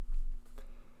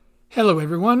Hello,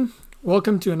 everyone.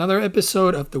 Welcome to another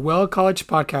episode of the Well College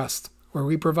Podcast, where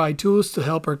we provide tools to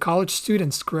help our college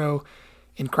students grow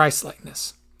in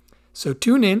Christ-likeness. So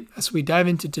tune in as we dive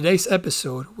into today's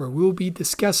episode, where we'll be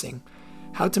discussing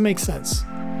how to make sense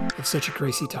of such a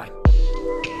crazy time.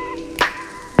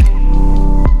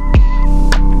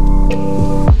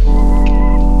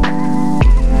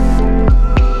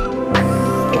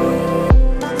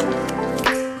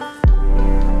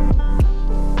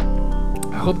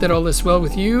 I hope that all is well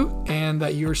with you and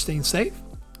that you're staying safe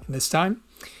in this time.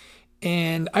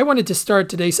 And I wanted to start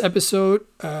today's episode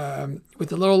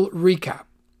with a little recap.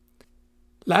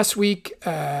 Last week's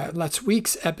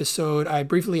episode, I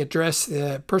briefly addressed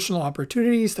the personal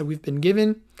opportunities that we've been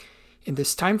given in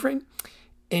this time frame.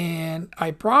 And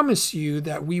I promised you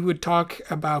that we would talk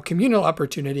about communal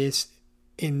opportunities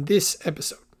in this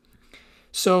episode.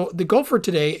 So the goal for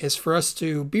today is for us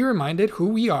to be reminded who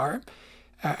we are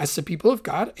as the people of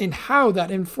God, and how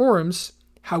that informs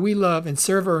how we love and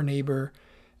serve our neighbor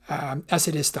as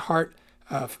it is the heart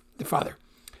of the Father.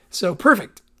 So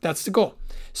perfect. That's the goal.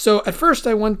 So at first,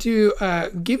 I want to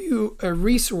give you a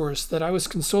resource that I was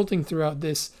consulting throughout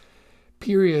this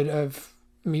period of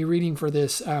me reading for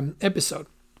this episode.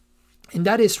 And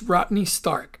that is Rodney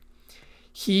Stark.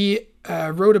 He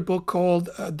wrote a book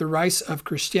called The Rise of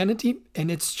Christianity,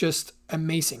 and it's just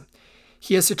amazing.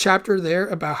 He has a chapter there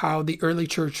about how the early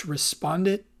church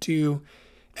responded to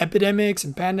epidemics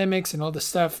and pandemics and all this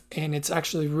stuff. And it's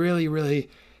actually really,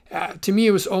 to me,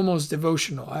 it was almost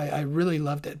devotional. I really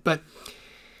loved it. But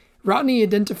Rodney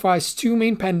identifies two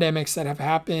main pandemics that have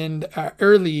happened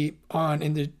early on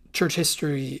in the church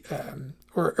history,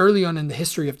 or early on in the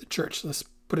history of the church. Let's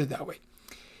put it that way.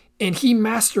 And he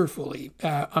masterfully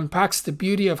unpacks the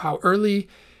beauty of how early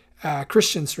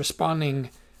Christians responded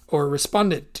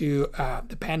to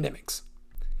the pandemics.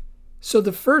 So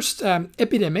the first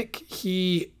epidemic,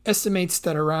 he estimates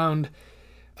that around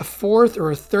a fourth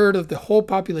or a third of the whole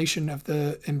population of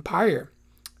the empire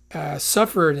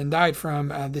suffered and died from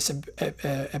this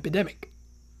epidemic.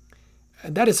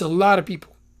 That is a lot of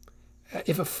people.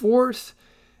 If a fourth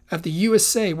of the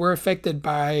USA were affected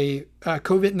by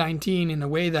COVID-19 in a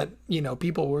way that,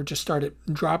 people were just started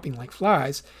dropping like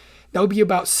flies, that would be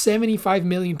about 75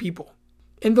 million people.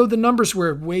 And though the numbers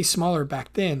were way smaller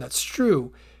back then, that's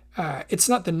true, it's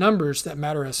not the numbers that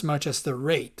matter as much as the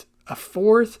rate. A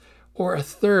fourth or a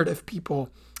third of people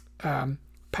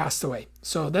passed away.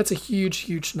 So that's a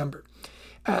huge number.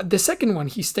 The second one,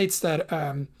 he states that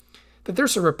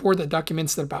there's a report that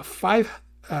documents that about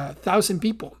 5,000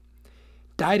 people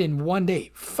died in one day.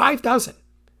 5,000.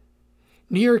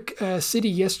 New York City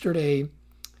yesterday,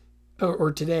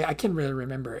 or today, I can't really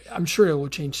remember. I'm sure it will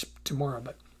change tomorrow,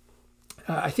 but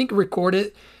I think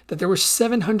recorded that there were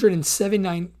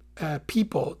 779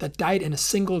 people that died in a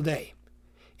single day.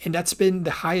 And that's been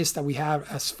the highest that we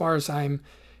have as far as I'm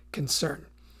concerned.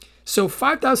 So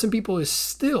 5,000 people is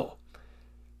still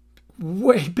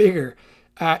way bigger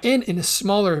and in a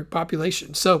smaller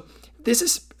population. So this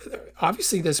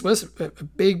was a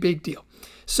big deal.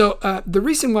 So the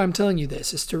reason why I'm telling you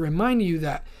this is to remind you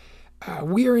that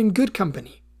we are in good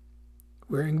company.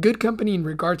 We're in good company in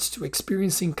regards to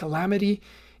experiencing calamity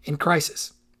and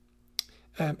crisis.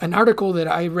 An article that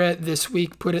I read this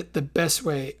week put it the best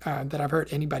way that I've heard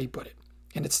anybody put it.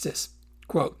 And it's this,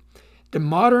 quote, "The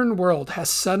modern world has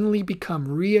suddenly become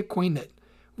reacquainted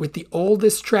with the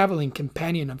oldest traveling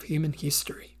companion of human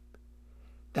history.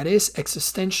 That is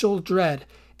existential dread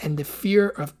and the fear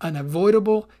of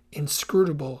unavoidable,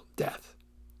 inscrutable death."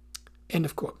 End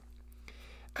of quote.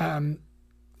 Though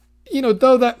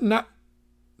that not,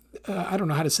 I don't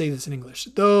know how to say this in English,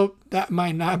 though that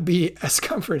might not be as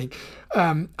comforting.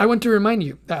 I want to remind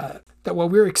you that what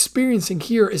we're experiencing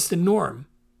here is the norm.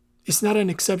 It's not an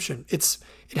exception. It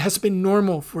has been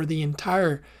normal for the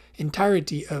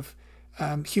entirety of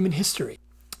human history.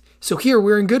 So here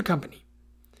we're in good company.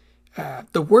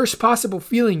 The worst possible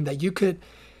feeling that you could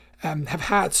have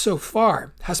had so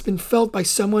far has been felt by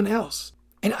someone else.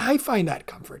 And I find that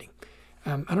comforting.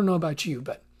 I don't know about you,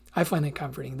 but I find it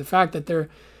comforting. The fact that there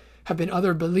have been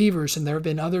other believers and there have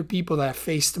been other people that have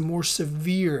faced more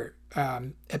severe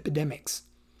epidemics,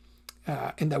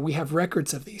 and that we have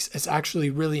records of these, is actually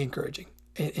really encouraging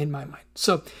in my mind.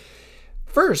 So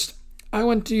first, I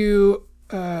want to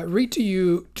read to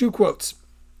you two quotes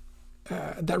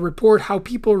that report how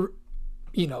people,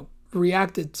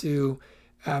 reacted to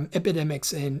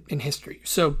epidemics in history.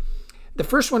 So the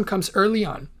first one comes early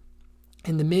on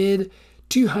in the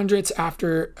mid-200s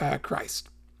after Christ.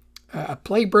 A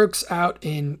plague breaks out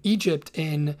in Egypt,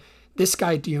 and this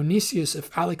guy Dionysius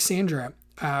of Alexandria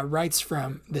writes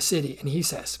from the city, and he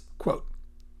says, quote,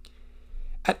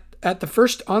 at the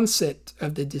first onset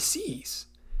of the disease,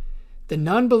 the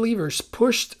non-believers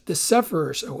pushed the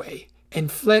sufferers away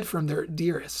and fled from their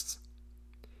dearest,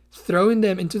 throwing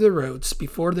them into the roads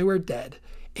before they were dead,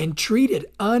 and treated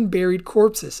unburied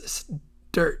corpses as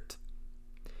dirt,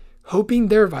 hoping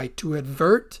thereby to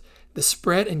avert the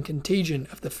spread and contagion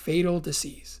of the fatal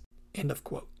disease. End of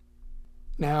quote.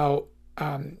 Now,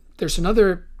 there's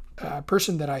another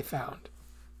person that I found.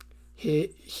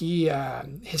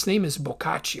 His name is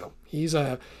Boccaccio. He's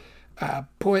a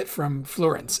poet from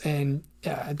Florence, and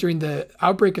during the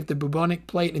outbreak of the bubonic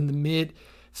plague in the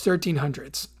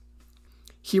mid-1300s,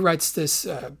 he writes this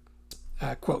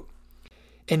quote,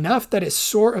 "Enough that a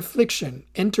sore affliction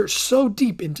enters so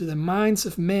deep into the minds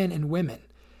of men and women,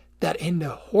 that in the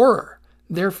horror,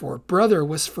 therefore, brother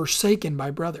was forsaken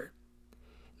by brother,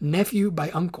 nephew by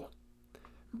uncle,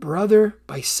 brother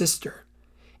by sister,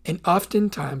 and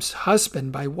oftentimes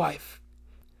husband by wife.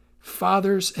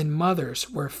 Fathers and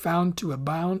mothers were found to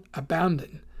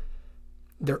abandon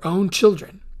their own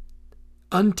children,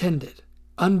 untended,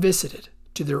 unvisited,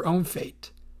 to their own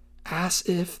fate, as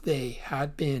if they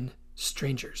had been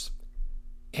strangers."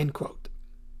 End quote.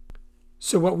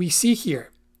 So what we see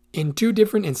here in two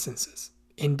different instances,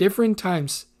 in different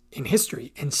times in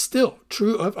history, and still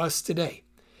true of us today,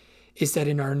 is that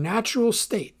in our natural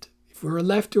state, if we were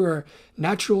left to our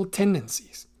natural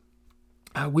tendencies,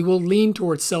 we will lean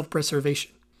towards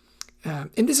self-preservation.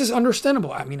 And this is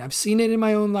understandable. I mean, I've seen it in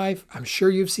my own life. I'm sure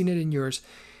you've seen it in yours.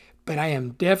 But I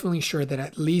am definitely sure that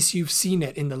at least you've seen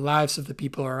it in the lives of the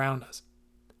people around us.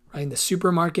 Right? In the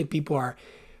supermarket, people are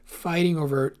fighting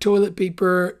over toilet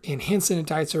paper and hand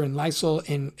sanitizer and Lysol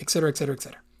and et cetera, et cetera, et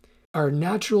cetera. Our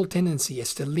natural tendency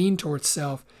is to lean towards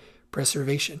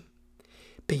self-preservation.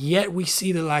 But yet we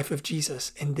see the life of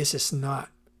Jesus, and this is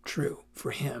not true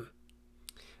for him.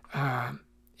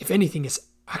 If anything, it's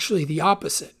actually the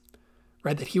opposite,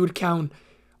 right? That he would count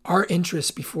our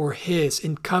interests before his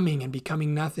in coming and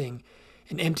becoming nothing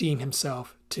and emptying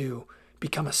himself to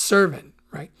become a servant,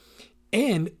 right?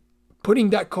 And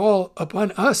putting that call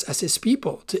upon us as his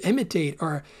people to imitate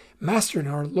our master and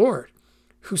our Lord,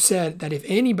 who said that if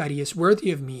anybody is worthy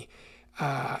of me,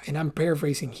 and I'm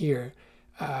paraphrasing here,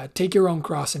 take your own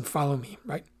cross and follow me,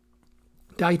 right?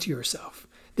 Die to yourself.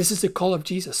 This is the call of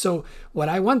Jesus. So what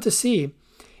I want to see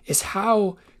is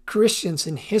how Christians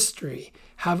in history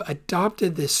have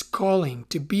adopted this calling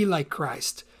to be like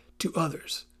Christ to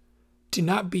others, to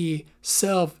not be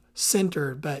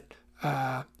self-centered, but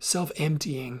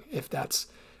self-emptying, if that's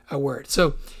a word.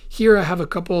 So here I have a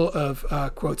couple of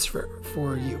quotes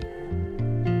for you.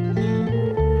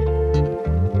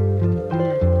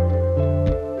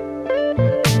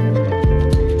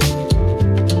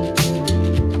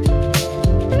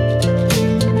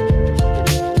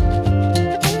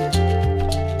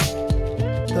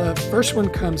 First one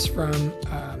comes from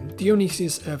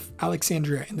Dionysius of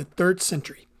Alexandria in the 3rd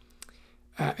century.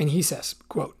 And he says,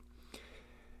 quote,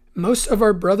 "Most of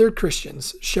our brother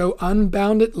Christians show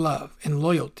unbounded love and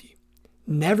loyalty,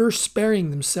 never sparing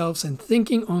themselves and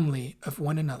thinking only of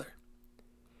one another.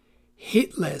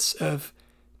 Heedless of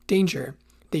danger,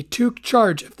 they took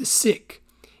charge of the sick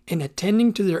and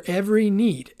attending to their every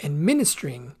need and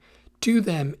ministering to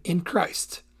them in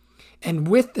Christ, and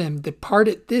with them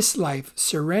departed this life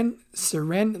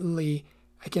serenely,"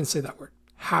 I can't say that word,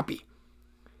 happy.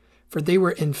 "For they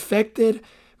were infected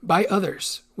by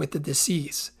others with the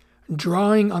disease,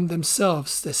 drawing on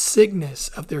themselves the sickness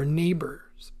of their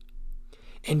neighbors,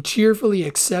 and cheerfully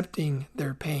accepting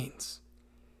their pains.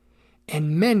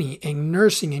 And many, in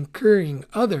nursing and curing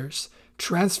others,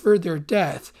 transferred their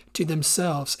death to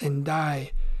themselves and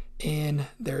die in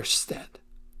their stead."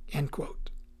 End quote.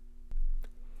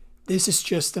 This is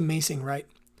just amazing, right?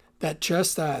 That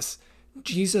just as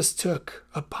Jesus took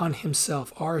upon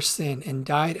himself our sin and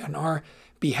died on our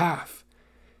behalf,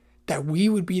 that we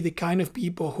would be the kind of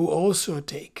people who also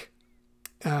take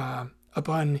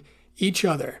upon each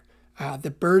other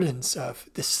the burdens of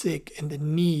the sick and the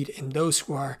need and those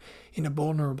who are in a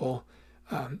vulnerable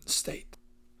state.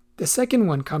 The second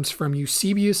one comes from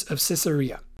Eusebius of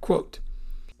Caesarea. Quote,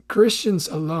 "Christians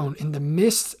alone in the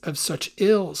midst of such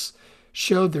ills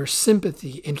show their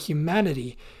sympathy and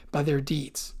humanity by their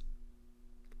deeds.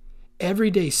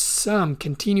 Every day some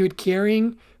continued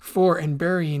caring for and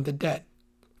burying the dead,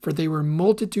 for they were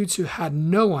multitudes who had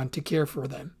no one to care for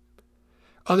them.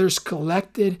 Others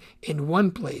collected in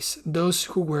one place those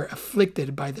who were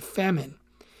afflicted by the famine,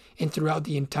 and throughout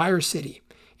the entire city,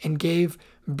 and gave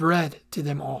bread to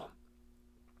them all.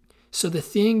 So the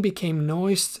thing became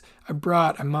noised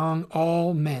abroad among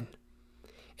all men,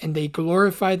 and they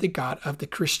glorified the God of the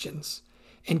Christians,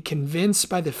 and convinced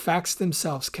by the facts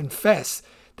themselves, confess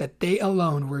that they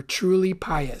alone were truly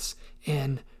pious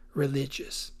and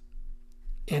religious.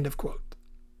 End of quote.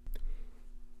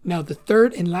 Now, the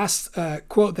third and last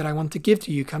quote that I want to give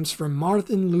to you comes from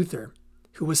Martin Luther,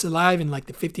 who was alive in like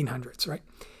the 1500s, right?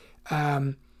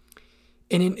 And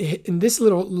in this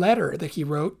little letter that he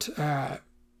wrote,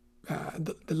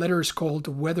 the letter is called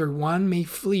 "Whether One May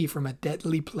Flee from a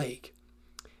Deadly Plague."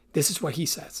 This is what he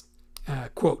says,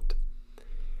 quote,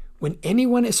 "When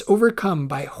anyone is overcome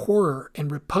by horror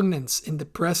and repugnance in the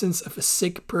presence of a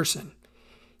sick person,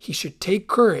 he should take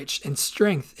courage and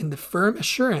strength in the firm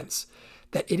assurance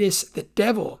that it is the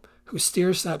devil who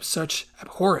stirs up such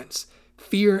abhorrence,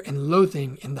 fear, and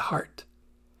loathing in the heart.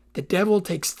 The devil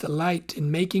takes delight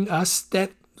in making us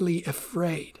deathly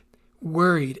afraid,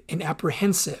 worried, and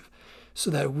apprehensive, so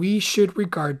that we should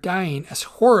regard dying as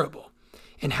horrible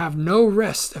and have no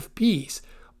rest of peace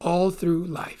all through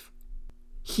life.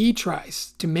 He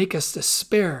tries to make us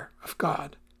despair of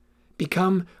God,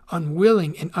 become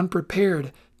unwilling and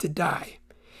unprepared to die,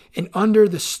 and under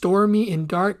the stormy and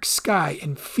dark sky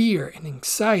and fear and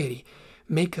anxiety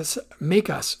make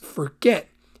us forget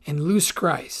and lose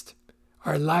Christ,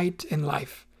 our light and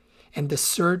life, and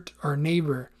desert our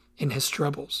neighbor in his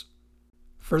troubles."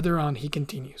 Further on, he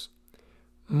continues,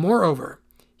 "Moreover,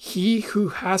 he who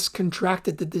has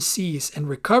contracted the disease and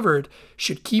recovered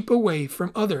should keep away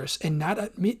from others and not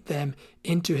admit them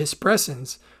into his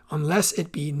presence unless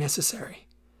it be necessary,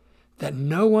 that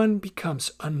no one becomes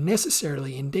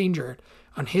unnecessarily endangered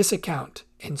on his account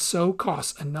and so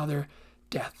cause another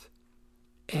death."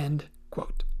 End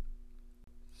quote.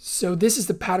 So this is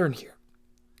the pattern here,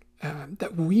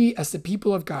 that we as the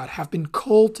people of God have been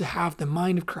called to have the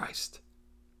mind of Christ,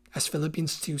 as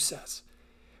Philippians 2 says,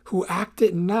 who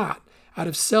acted not out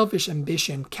of selfish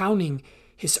ambition, counting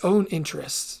his own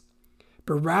interests,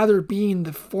 but rather being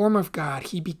the form of God,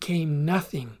 he became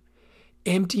nothing,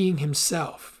 emptying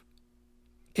himself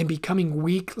and becoming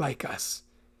weak like us,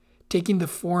 taking the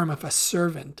form of a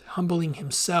servant, humbling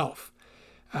himself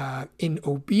in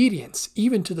obedience,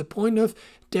 even to the point of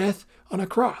death on a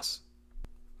cross.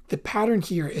 The pattern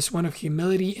here is one of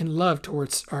humility and love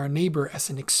towards our neighbor as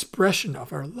an expression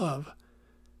of our love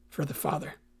for the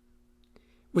Father,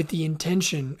 with the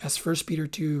intention, as 1 Peter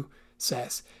 2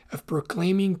 says, of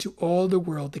proclaiming to all the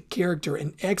world the character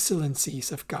and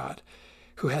excellencies of God,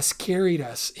 who has carried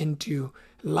us into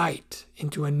light,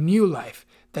 into a new life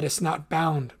that is not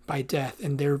bound by death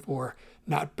and therefore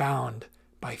not bound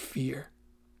by fear.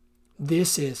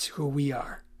 This is who we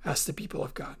are as the people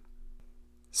of God.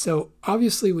 So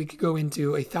obviously we could go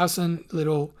into 1,000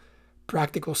 little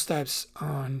practical steps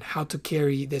on how to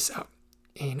carry this out,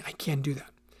 and I can't do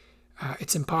that.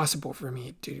 It's impossible for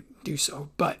me to do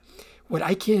so. But what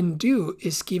I can do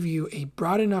is give you a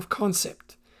broad enough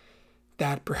concept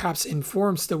that perhaps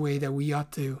informs the way that we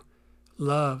ought to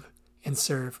love and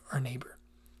serve our neighbor.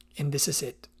 And this is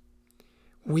it.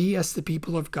 We as the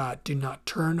people of God do not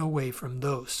turn away from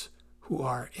those who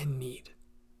are in need.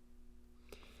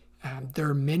 There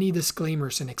are many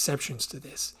disclaimers and exceptions to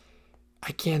this.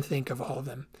 I can't think of all of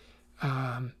them.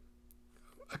 A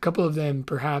couple of them,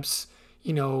 perhaps,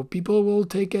 people will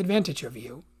take advantage of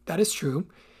you. That is true.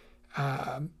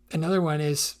 Another one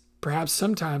is perhaps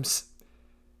sometimes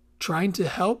trying to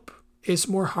help is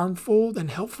more harmful than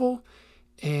helpful.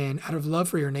 And out of love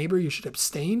for your neighbor, you should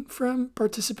abstain from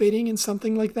participating in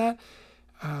something like that.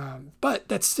 But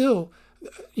that's still,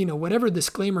 whatever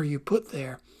disclaimer you put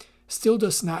there, still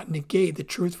does not negate the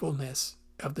truthfulness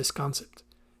of this concept,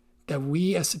 that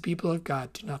we as the people of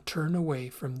God do not turn away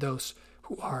from those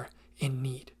who are in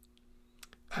need.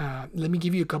 Let me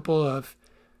give you a couple of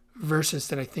verses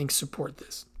that I think support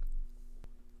this.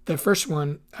 The first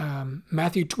one,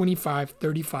 Matthew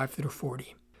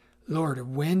 25:35-40. "Lord,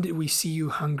 when did we see you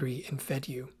hungry and fed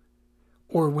you?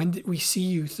 Or when did we see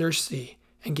you thirsty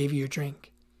and gave you a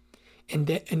drink?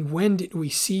 And when did we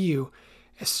see you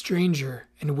a stranger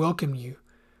and welcomed you,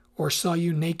 or saw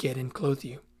you naked and clothed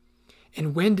you?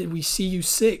 And when did we see you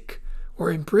sick or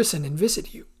in prison and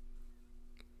visit you?"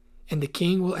 And the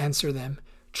king will answer them,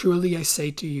 "Truly I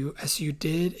say to you, as you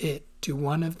did it to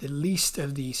one of the least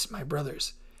of these, my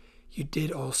brothers, you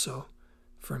did also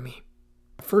for me."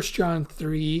 1 John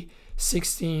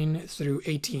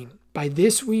 3:16-18. "By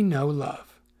this we know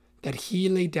love, that he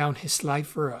laid down his life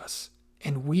for us,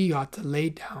 and we ought to lay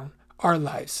down our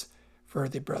lives for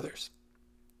the brothers.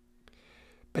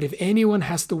 But if anyone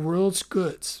has the world's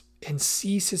goods and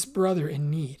sees his brother in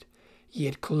need,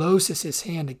 yet closes his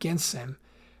hand against him,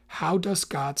 how does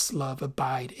God's love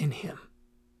abide in him?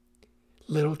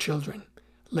 Little children,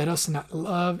 let us not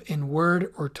love in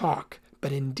word or talk,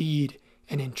 but in deed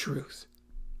and in truth.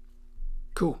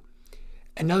 Cool.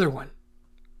 Another one,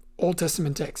 Old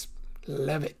Testament text,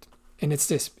 love it. And it's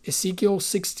this, Ezekiel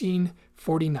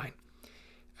 16:49.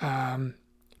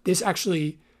 This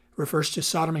actually refers to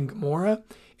Sodom and Gomorrah,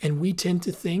 and we tend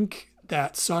to think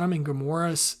that Sodom and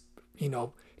Gomorrah's,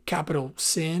 capital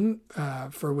sin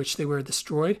for which they were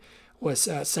destroyed was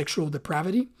sexual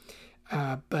depravity.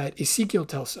 But Ezekiel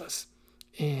tells us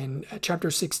in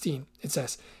chapter 16, it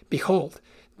says, "Behold,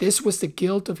 this was the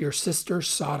guilt of your sister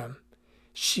Sodom.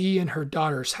 She and her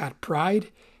daughters had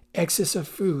pride, excess of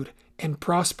food, and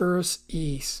prosperous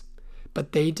ease,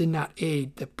 but they did not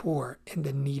aid the poor and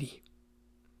the needy."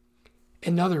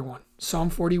 Another one, Psalm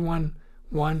 41,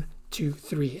 1, 2,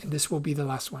 3, and this will be the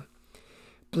last one.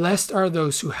 "Blessed are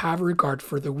those who have regard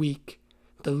for the weak.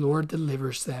 The Lord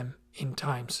delivers them in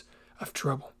times of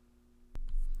trouble."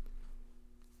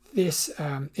 This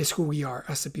is who we are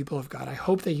as the people of God. I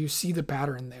hope that you see the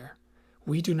pattern there.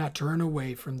 We do not turn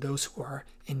away from those who are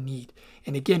in need.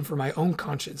 And again, for my own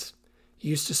conscience,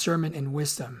 use discernment and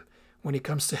wisdom when it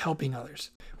comes to helping others.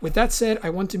 With that said, I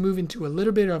want to move into a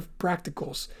little bit of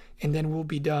practicals, and then we'll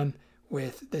be done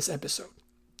with this episode.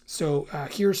 So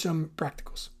here are some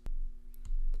practicals.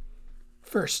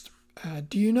 First,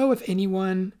 do you know of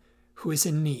anyone who is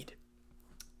in need?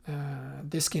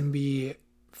 This can be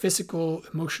physical,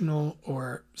 emotional,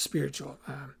 or spiritual.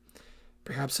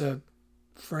 Perhaps a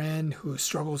friend who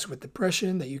struggles with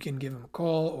depression that you can give them a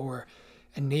call, or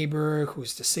a neighbor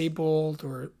who's disabled,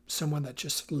 or someone that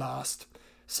just lost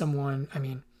someone.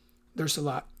 There's a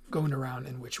lot going around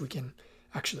in which we can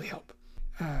actually help.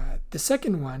 The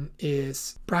second one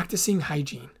is practicing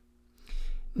hygiene.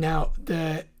 Now,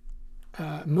 the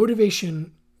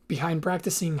motivation behind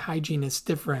practicing hygiene is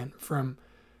different from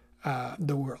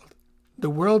the world. The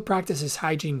world practices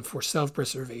hygiene for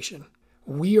self-preservation.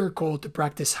 We are called to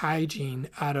practice hygiene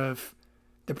out of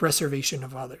the preservation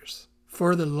of others,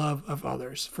 for the love of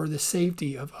others, for the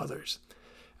safety of others.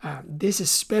 This is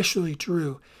especially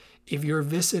true if you're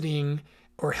visiting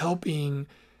or helping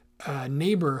a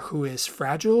neighbor who is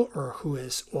fragile, or who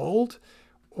is old,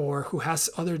 or who has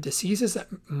other diseases that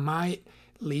might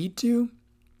lead to,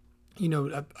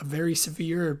 a very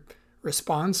severe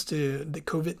response to the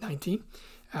COVID-19.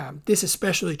 This is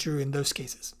especially true in those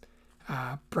cases.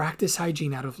 Practice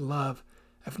hygiene out of love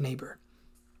of neighbor.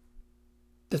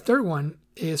 The third one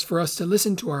is for us to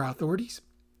listen to our authorities.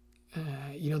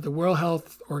 The World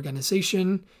Health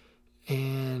Organization,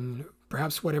 and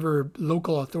perhaps whatever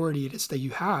local authority it is that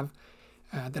you have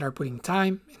that are putting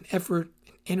time and effort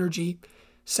and energy,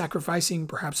 sacrificing,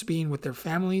 perhaps being with their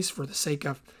families for the sake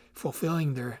of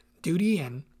fulfilling their duty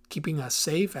and keeping us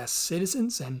safe as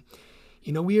citizens. And,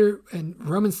 we're in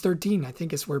Romans 13, I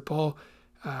think is where Paul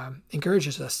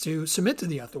encourages us to submit to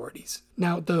the authorities.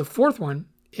 Now, the fourth one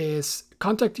is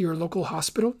contact your local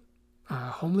hospital,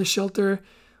 homeless shelter,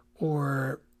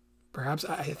 or perhaps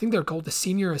I think they're called the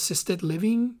senior assisted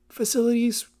living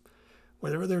facilities,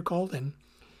 whatever they're called, and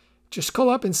just call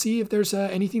up and see if there's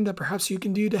anything that perhaps you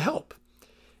can do to help.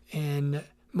 And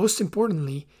most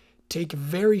importantly, take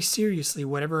very seriously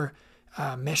whatever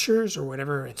measures or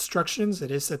whatever instructions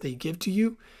it is that they give to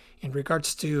you in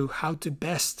regards to how to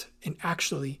best and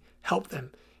actually help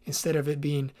them, instead of it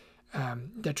being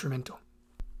detrimental.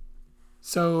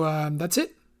 So that's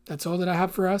it. That's all that I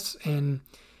have for us. And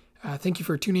thank you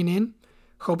for tuning in.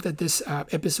 Hope that this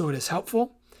episode is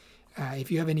helpful.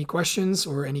 If you have any questions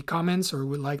or any comments, or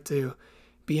would like to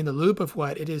be in the loop of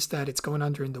what it is that it's going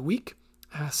on during the week,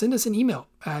 send us an email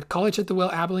at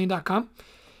college@thewellAbilene.com.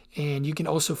 And you can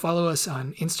also follow us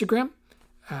on Instagram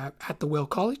at The Well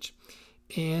College.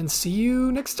 And see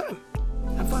you next time.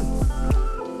 Have fun.